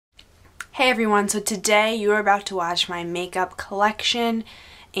Hey everyone, so today you are about to watch my makeup collection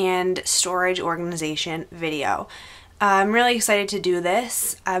and storage organization video. I'm really excited to do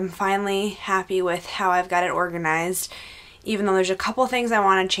this. I'm finally happy with how I've got it organized. Even though there's a couple things I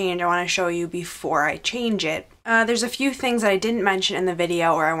want to change, I want to show you before I change it. There's a few things that I didn't mention in the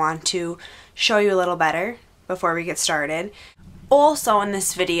video or I want to show you a little better before we get started. Also in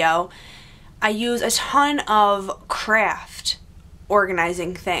this video, I use a ton of craft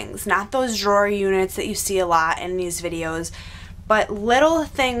organizing things, not those drawer units that you see a lot in these videos, but little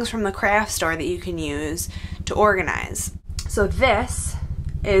things from the craft store that you can use to organize. So this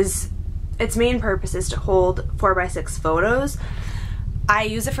is, its main purpose is to hold 4x6 photos. I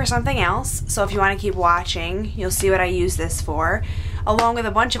use it for something else, so if you want to keep watching, you'll see what I use this for, along with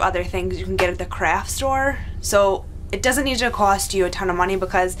a bunch of other things you can get at the craft store. So it doesn't need to cost you a ton of money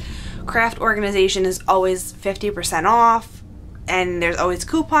because craft organization is always 50% off. And there's always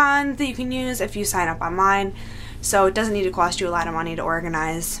coupons that you can use if you sign up online, so it doesn't need to cost you a lot of money to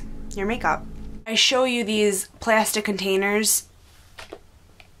organize your makeup. I show you these plastic containers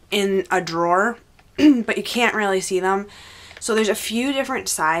in a drawer, but you can't really see them. So there's a few different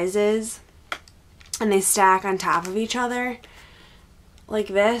sizes, and they stack on top of each other like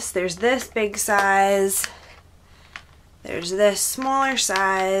this. There's this big size, there's this smaller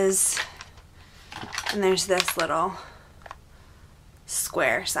size, and there's this little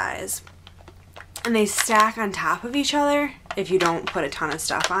square size, and they stack on top of each other if you don't put a ton of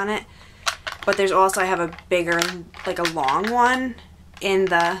stuff on it. But there's also, I have a bigger, like a long one in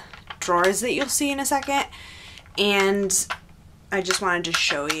the drawers that you'll see in a second, and I just wanted to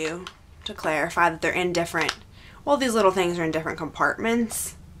show you to clarify that they're in different, well, these little things are in different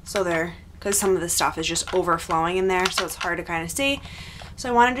compartments, so they're, because some of the stuff is just overflowing in there, so it's hard to kind of see. So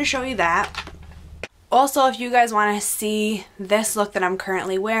I wanted to show you that. Also, if you guys want to see this look that I'm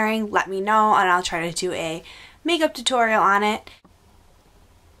currently wearing, let me know and I'll try to do a makeup tutorial on it.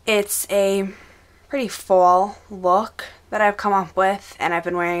 It's a pretty fall look that I've come up with, and I've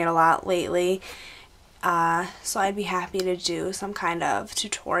been wearing it a lot lately. So I'd be happy to do some kind of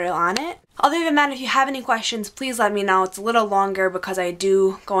tutorial on it. Other than that, if you have any questions, please let me know. It's a little longer because I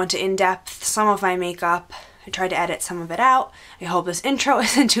do go into in-depth some of my makeup. I tried to edit some of it out. I hope this intro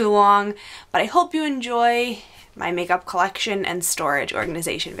isn't too long, but I hope you enjoy my makeup collection and storage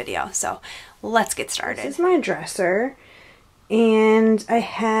organization video. So let's get started. This is my dresser, and I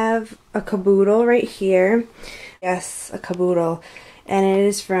have a caboodle right here. Yes, a caboodle, and it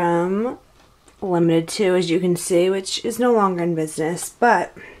is from Limited 2, as you can see, which is no longer in business,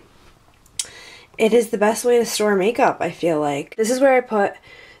 but it is the best way to store makeup, I feel like. This is where I put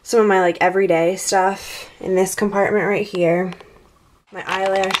some of my like everyday stuff in this compartment right here. My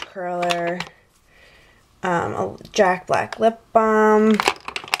eyelash curler, a Jack Black lip balm,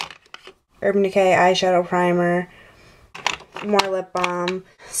 Urban Decay eyeshadow primer, more lip balm,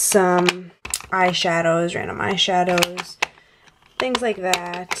 some eyeshadows, random eyeshadows, things like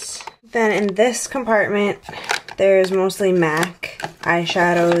that. Then in this compartment, there's mostly MAC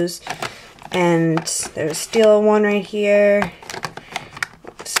eyeshadows, and there's a steel one right here.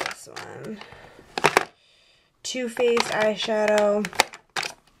 What's this one? Too Faced eyeshadow.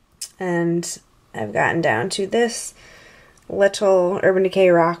 And I've gotten down to this little Urban Decay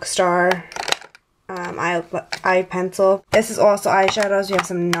Rockstar eye pencil. This is also eyeshadows. We have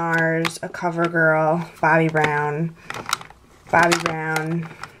some NARS, a CoverGirl, Bobbi Brown.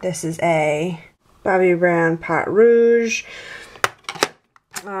 This is a Bobbi Brown Pot Rouge.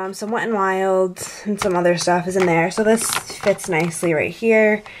 Some Wet n Wild and some other stuff is in there. So this fits nicely right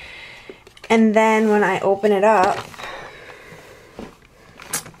here. And then when I open it up,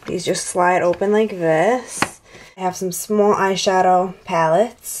 these just slide open like this. I have some small eyeshadow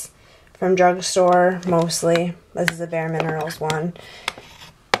palettes from drugstore mostly. This is a Bare Minerals one.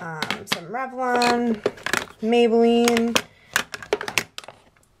 Some Revlon, Maybeline,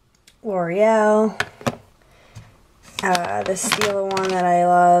 Loreal. This Stila one that I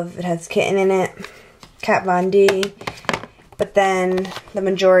love, it has kitten in it, Kat Von D. But then the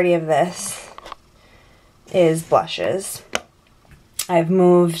majority of this is blushes. I've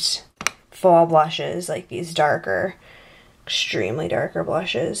moved fall blushes, like these darker, extremely darker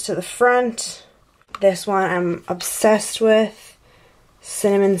blushes, to the front. This one I'm obsessed with,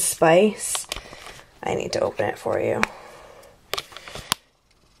 Cinnamon Spice. I need to open it for you.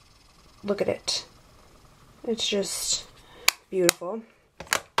 Look at it. It's just beautiful.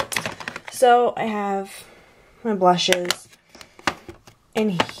 So I have my blushes in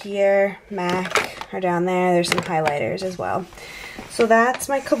here. MAC are down there. There's some highlighters as well. So that's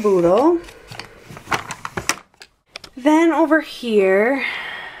my caboodle. Then over here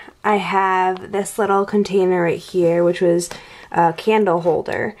I have this little container right here, which was a candle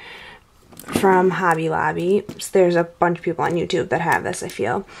holder from Hobby Lobby. So there's a bunch of people on YouTube that have this, I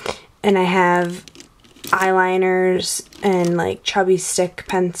feel. And I have eyeliners and like chubby stick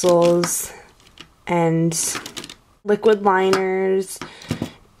pencils and liquid liners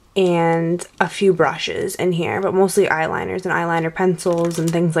and a few brushes in here, but mostly eyeliners and eyeliner pencils and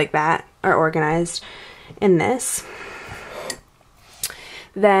things like that are organized in this.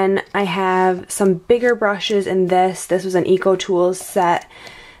 Then I have some bigger brushes in this. This was an Eco Tools set,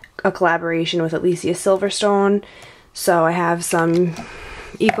 a collaboration with Alicia Silverstone. So I have some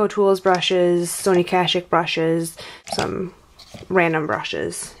Eco Tools brushes, Sony Kashuk brushes, some random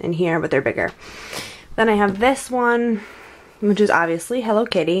brushes in here, but they're bigger. Then I have this one, which is obviously Hello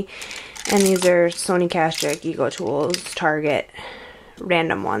Kitty, and these are Sony Kashuk, Eco Tools, Target,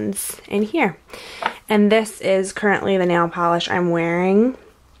 random ones in here. And this is currently the nail polish I'm wearing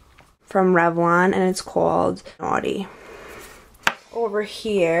from Revlon, and it's called Naughty. Over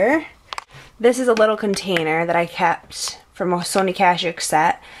here, this is a little container that I kept from a Sony Kashuk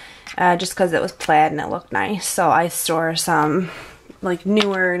set, just because it was plaid and it looked nice. So I store some like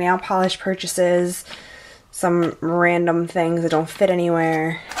newer nail polish purchases, some random things that don't fit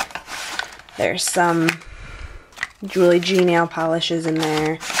anywhere. There's some Julie G nail polishes in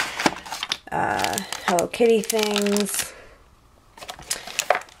there, Hello Kitty things,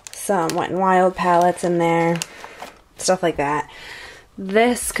 some Wet n Wild palettes in there, stuff like that.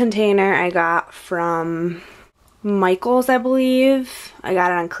 This container I got from Michael's, I believe. I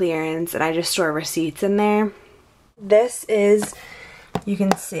got it on clearance, and I just store receipts in there. This is, you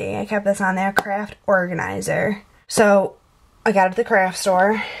can see, I kept this on there, craft organizer. So I got it at the craft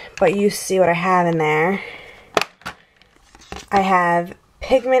store, but you see what I have in there. I have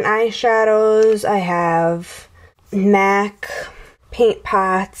pigment eyeshadows, I have MAC paint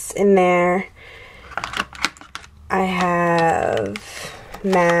pots in there, I have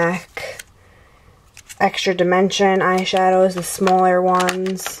MAC extra dimension eyeshadows, the smaller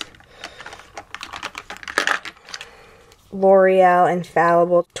ones, Loreal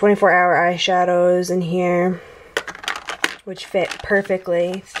infallible 24-hour eyeshadows in here, which fit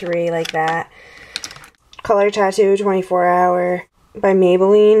perfectly, 3 like that. Color Tattoo 24-hour by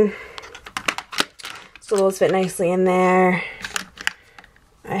Maybeline, so those fit nicely in there.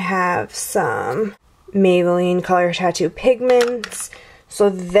 I have some Maybelline Color Tattoo pigments, so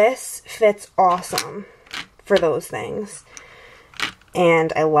this fits awesome for those things,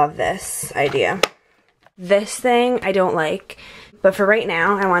 and I love this idea. This thing I don't like, but for right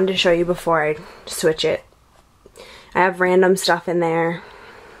now I wanted to show you before I switch it. I have random stuff in there.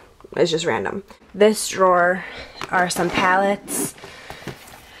 It's just random. This drawer are some palettes,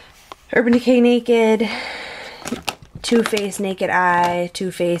 Urban Decay Naked, Too Faced Naked Eye,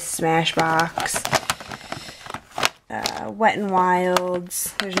 Too Faced Smashbox, Wet n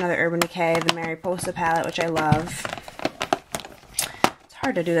Wilds. There's another Urban Decay, the Mariposa palette, which I love. It's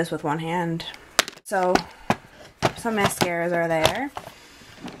hard to do this with one hand. So some mascaras are there.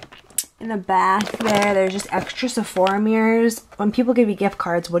 In the back there's just extra Sephora mirrors. When people give you gift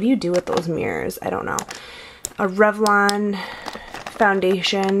cards, what do you do with those mirrors? I don't know. A Revlon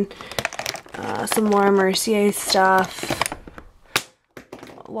foundation, some Laura Mercier stuff.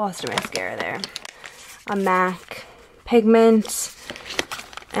 Lost a mascara there. A MAC pigment,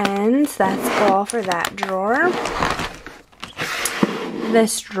 and that's all for that drawer.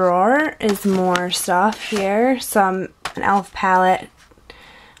 This drawer is more stuff here. An e.l.f. palette,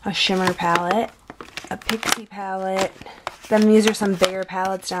 a shimmer palette, a Pixie palette. Then these are some bigger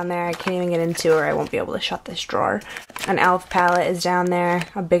palettes down there I can't even get into or I won't be able to shut this drawer. An e.l.f. palette is down there,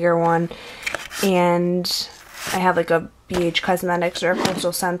 a bigger one. And I have like a BH Cosmetics or a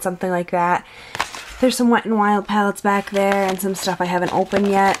Coastal Scent, something like that. There's some Wet n Wild palettes back there and some stuff I haven't opened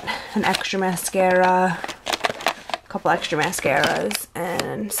yet. An extra mascara, a couple extra mascaras,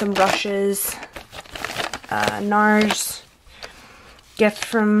 and some brushes. NARS gift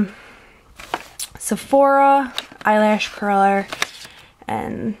from Sephora, eyelash curler,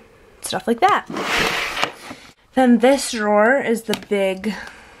 and stuff like that. Then this drawer is the big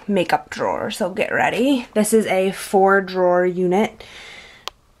makeup drawer, so get ready. This is a 4-drawer unit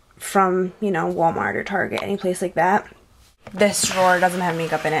from, you know, Walmart or Target, any place like that. This drawer doesn't have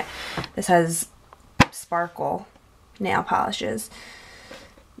makeup in it. This has sparkle nail polishes.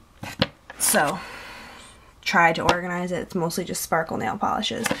 So try to organize it. It's mostly just sparkle nail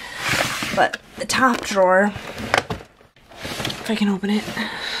polishes. But the top drawer, if I can open it.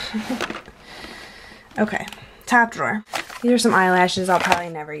 Okay, top drawer. These are some eyelashes I'll probably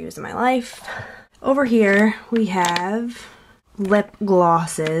never use in my life. Over here we have lip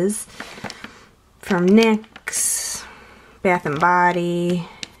glosses from NYX, Bath & Body,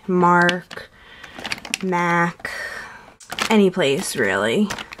 Marc, MAC, any place really.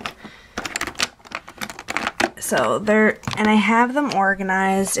 So they're, and I have them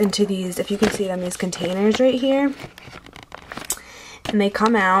organized into these, if you can see them, these containers right here. And they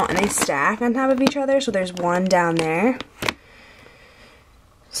come out and they stack on top of each other. So there's one down there.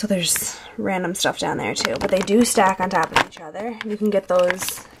 So there's random stuff down there too. But they do stack on top of each other. You can get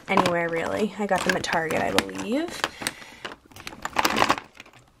those anywhere really. I got them at Target, I believe.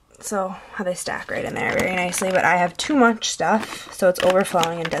 So how they stack right in there very nicely. But I have too much stuff, so it's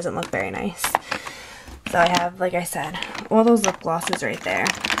overflowing and doesn't look very nice. So I have, like I said, all those lip glosses right there.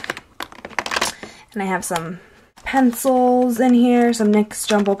 And I have some pencils in here, some NYX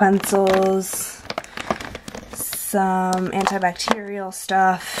jumbo pencils, some antibacterial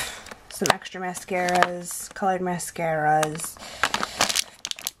stuff, some extra mascaras, colored mascaras,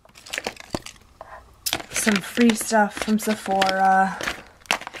 some free stuff from Sephora,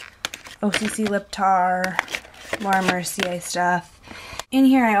 OCC lip tar, Laura Mercier stuff. In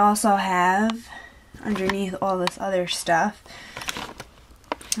here I also have, underneath all this other stuff,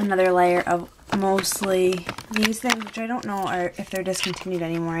 another layer of mostly these things, which I don't know if they're discontinued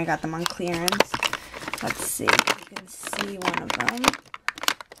anymore. I got them on clearance. Let's see if you can see one of them.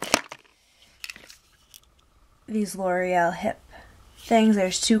 These Loreal hip things.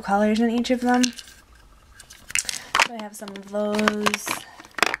 There's 2 colors in each of them. So I have some of those,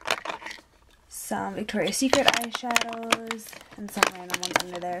 some Victoria's Secret eyeshadows, and some random ones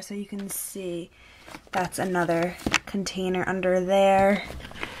under there. So you can see that's another container under there.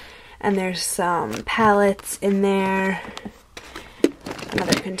 And there's some palettes in there.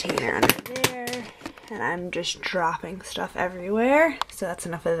 Another container under there. And I'm just dropping stuff everywhere. So that's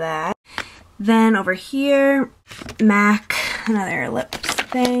enough of that. Then over here, MAC, another lips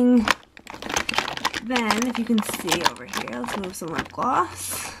thing. Then, if you can see over here, let's move some lip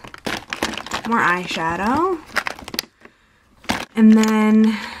gloss. More eyeshadow. And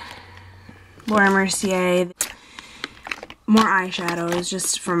then Laura Mercier. More eyeshadows,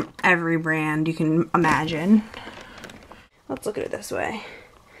 just from every brand you can imagine. Let's look at it this way.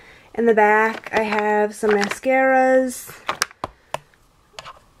 In the back, I have some mascaras.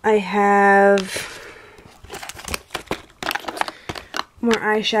 I have more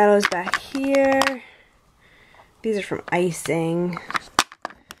eyeshadows back here. These are from Icing.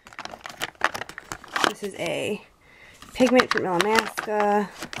 This is a pigment from Illamasqua.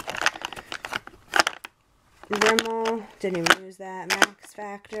 Rimmel, didn't even use that. Max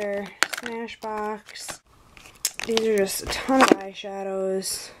Factor, Smashbox. These are just a ton of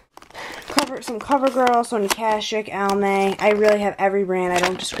eyeshadows. Some CoverGirl, Sonia Kashuk, Almay. I really have every brand. I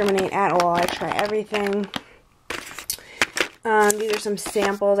don't discriminate at all. I try everything. These are some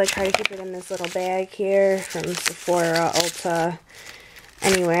samples. I try to keep it in this little bag here from Sephora, Ulta,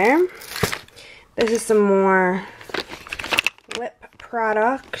 anywhere. This is some more lip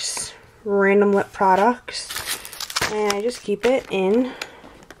products, random lip products. And I just keep it in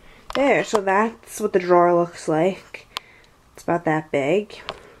there. So that's what the drawer looks like. It's about that big.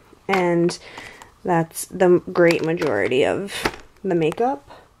 And that's the great majority of the makeup.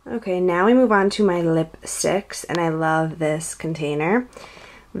 Okay, now we move on to my lipsticks, and I love this container.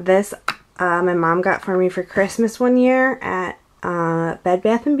 This my mom got for me for Christmas one year at Bed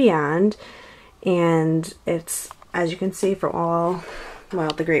Bath & Beyond, and it's, as you can see, for all,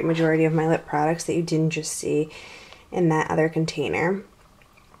 well, the great majority of my lip products that you didn't just see in that other container.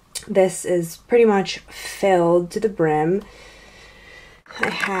 This is pretty much filled to the brim. I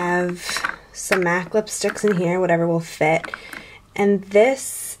have some MAC lipsticks in here, whatever will fit. And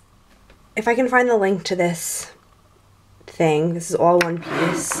this, if I can find the link to this thing, this is all one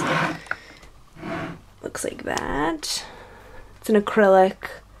piece. Looks like that. It's an acrylic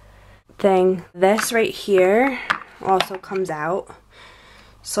thing. This right here also comes out.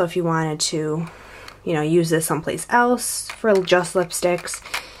 So if you wanted to, you know, use this someplace else for just lipsticks,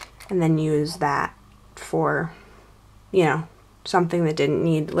 and then use that for, you know, something that didn't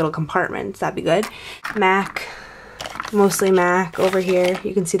need little compartments, that'd be good. MAC, mostly MAC over here.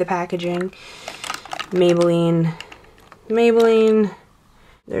 You can see the packaging. Maybeline.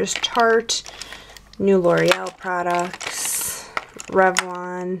 There's Tarte, new L'Oreal products,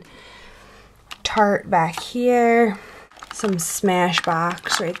 Revlon, Tarte back here, some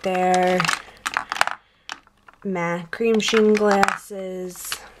Smashbox right there, MAC cream sheen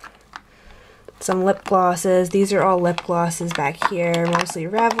glasses, some lip glosses. These are all lip glosses back here, mostly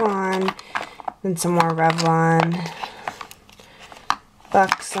Revlon, then some more Revlon,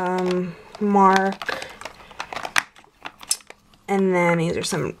 Buxom, Marc, And then these are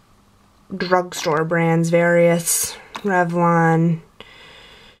some drugstore brands, various. Revlon,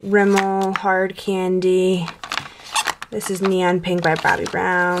 Rimmel, Hard Candy. This is Neon Pink by Bobbi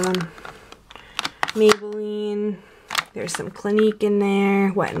Brown. Maybeline. There's some Clinique in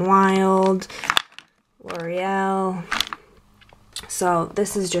there. Wet n Wild. Loreal. So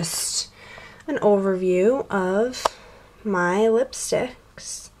this is just an overview of my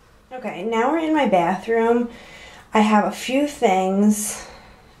lipsticks. Okay, now we're in my bathroom. I have a few things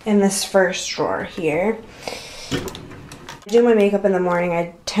in this first drawer here. I do my makeup in the morning.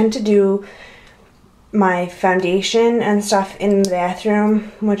 I tend to do my foundation and stuff in the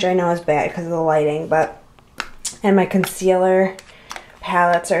bathroom, which I know is bad because of the lighting, and my concealer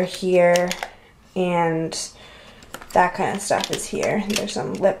palettes are here, and that kind of stuff is here. There's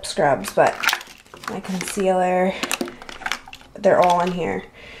some lip scrubs, but my concealer, they're all in here.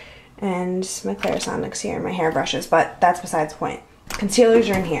 And my Clarisonics here, and my hairbrushes, but that's besides the point.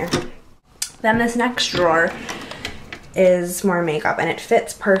 Concealers are in here. Then this next drawer is more makeup, and it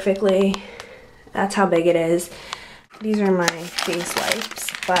fits perfectly. That's how big it is. These are my face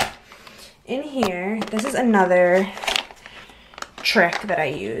wipes, but in here, this is another trick that I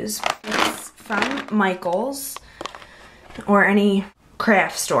use. It's from Michael's, or any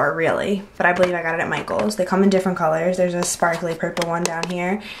craft store really, but I believe I got it at Michael's. They come in different colors. There's a sparkly purple one down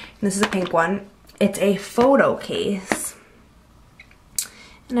here, and this is a pink one. It's a photo case,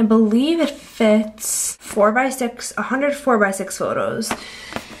 and I believe it fits 4x6, 100 4x6 photos.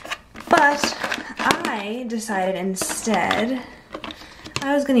 But I decided instead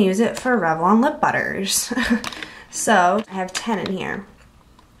I was gonna use it for Revlon lip butters. So I have 10 in here.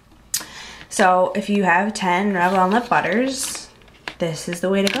 So if you have 10 Revlon lip butters, this is the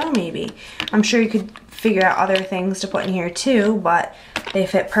way to go maybe. I'm sure you could figure out other things to put in here too, but they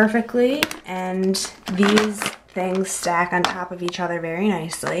fit perfectly, and these things stack on top of each other very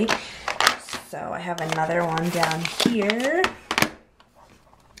nicely. So I have another one down here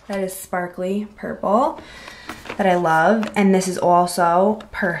that is sparkly purple that I love, and this is also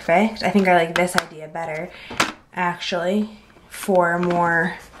perfect. I think I like this idea better actually for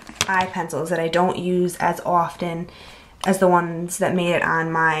more eye pencils that I don't use as often as the ones that made it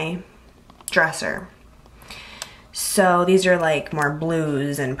on my dresser. So these are like more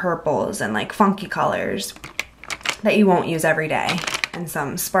blues and purples and like funky colors that you won't use every day, and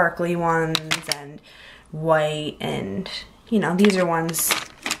some sparkly ones and white, and you know, these are ones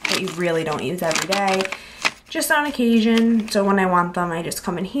that you really don't use every day, just on occasion. So when I want them, I just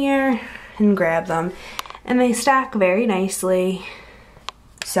come in here and grab them, and they stack very nicely.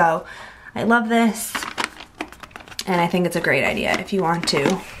 So I love this, and I think it's a great idea if you want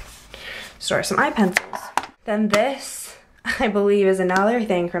to store some eye pencils. Then this, I believe, is another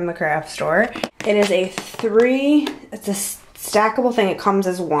thing from the craft store. It is it's a stackable thing. It comes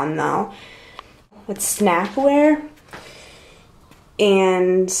as one though. It's snapware,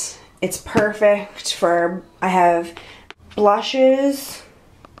 and it's perfect for, I have blushes,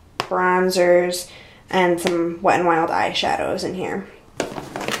 bronzers, and some Wet n Wild eyeshadows in here.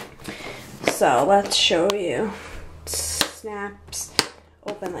 So let's show you. It snaps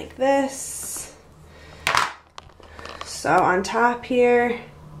open like this. So on top here,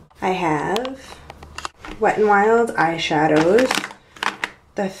 I have Wet n Wild eyeshadows,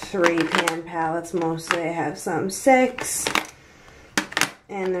 the 3-pan palettes mostly. I have some 6,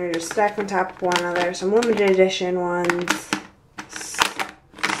 and they're just stacked on top of one another, some limited edition ones.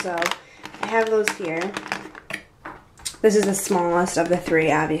 So I have those here. This is the smallest of the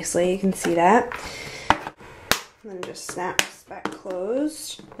 3, obviously, you can see that. And then just snaps back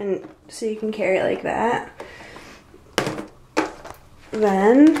closed, and so you can carry it like that.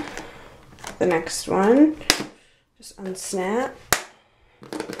 Then the next one, just unsnap,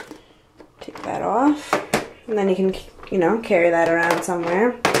 take that off, and then you can, you know, carry that around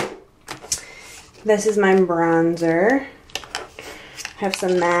somewhere. This is my bronzer. I have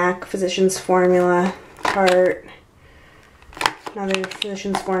some MAC, Physicians Formula, Tarte, another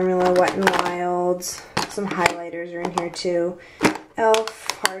Physicians Formula, Wet n Wild. Some highlighters are in here too.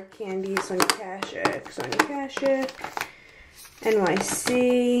 e.l.f., Hard Candy, Sonia Kashuk,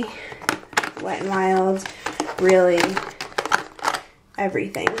 NYC, Wet n Wild. Really,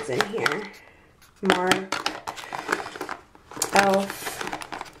 everything's in here. Mark,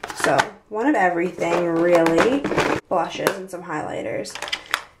 e.l.f. So, one of everything, really. Blushes and some highlighters.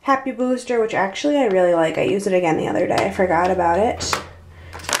 Happy Booster, which actually I really like. I used it again the other day. I forgot about it.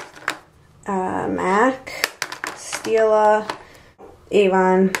 MAC, Stila,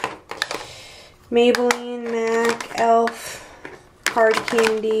 Avon, Maybeline, MAC, e.l.f., Hard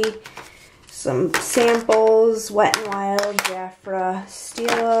Candy, some samples, Wet n Wild, Jafra,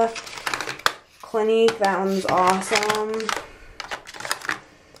 Stila, Clinique, that one's awesome.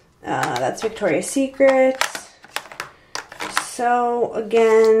 That's Victoria's Secret. So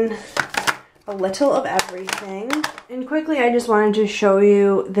again, a little of everything. And quickly, I just wanted to show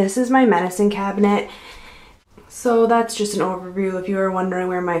you, this is my medicine cabinet. So that's just an overview if you were wondering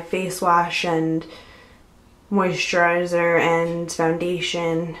where my face wash and moisturizer and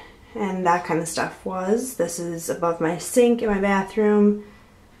foundation and that kind of stuff was. This is above my sink in my bathroom.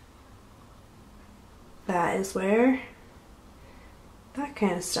 That is where that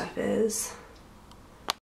kind of stuff is.